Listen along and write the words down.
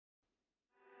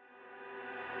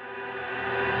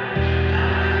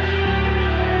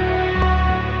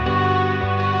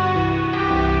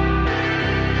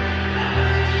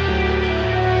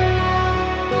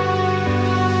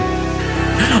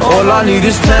I need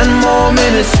is 10 more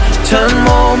minutes, 10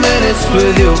 more minutes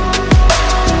with you.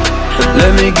 Let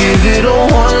me give it a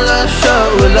one last shot.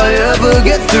 Will I ever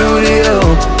get through to you?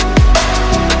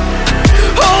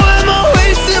 Oh, am I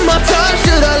wasting my time?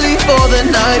 Should I leave for the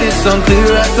night? It's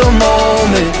unclear at the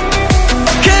moment.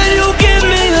 Can you give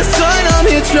me a sign? I'm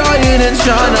here trying and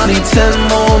trying. I need 10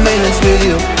 more minutes with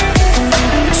you.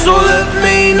 So let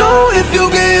me know if you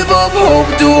give up hope.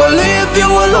 Do I leave you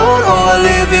alone or I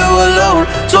leave you alone?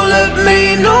 So let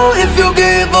me know if you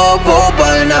give up hope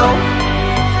by now.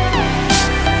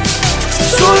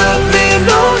 So let me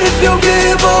know if you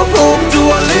give up hope. Do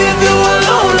I leave you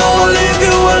alone or I leave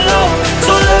you alone?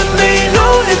 So let me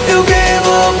know if you give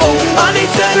up hope. I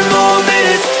need 10 more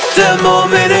minutes, 10 more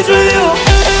minutes with you.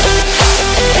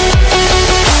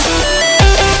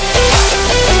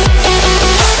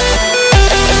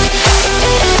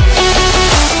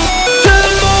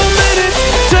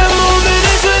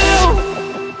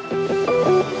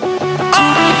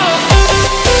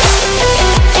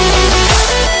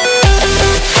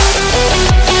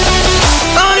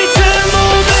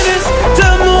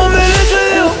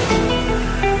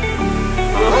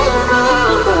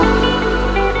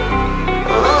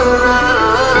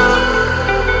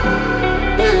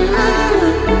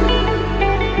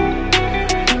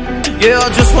 Yeah, I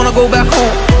just wanna go back home.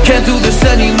 Can't do this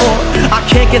anymore. I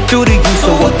can't get through to you,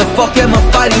 so what the fuck am I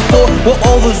fighting for? Were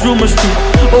all those rumors true?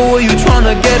 Or were you trying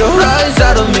to get a rise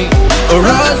out of me? A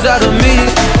rise out of me?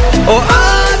 Oh,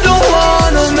 I don't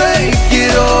wanna make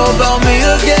it all about me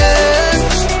again.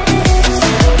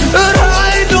 And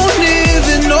I don't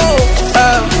even know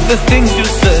half the things you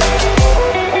said.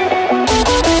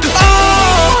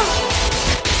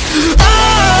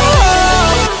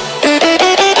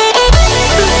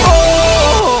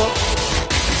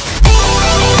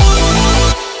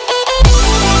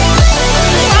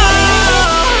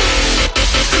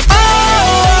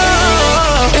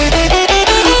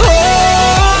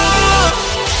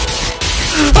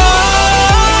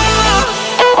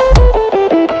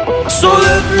 So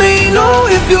let me know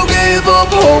if you gave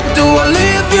up hope. Do I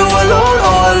leave you alone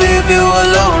or I leave you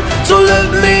alone? So let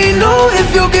me know if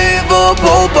you gave up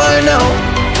hope by now.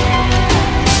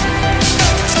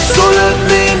 So let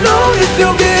me know if you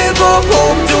gave up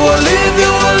hope. Do I leave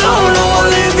you alone or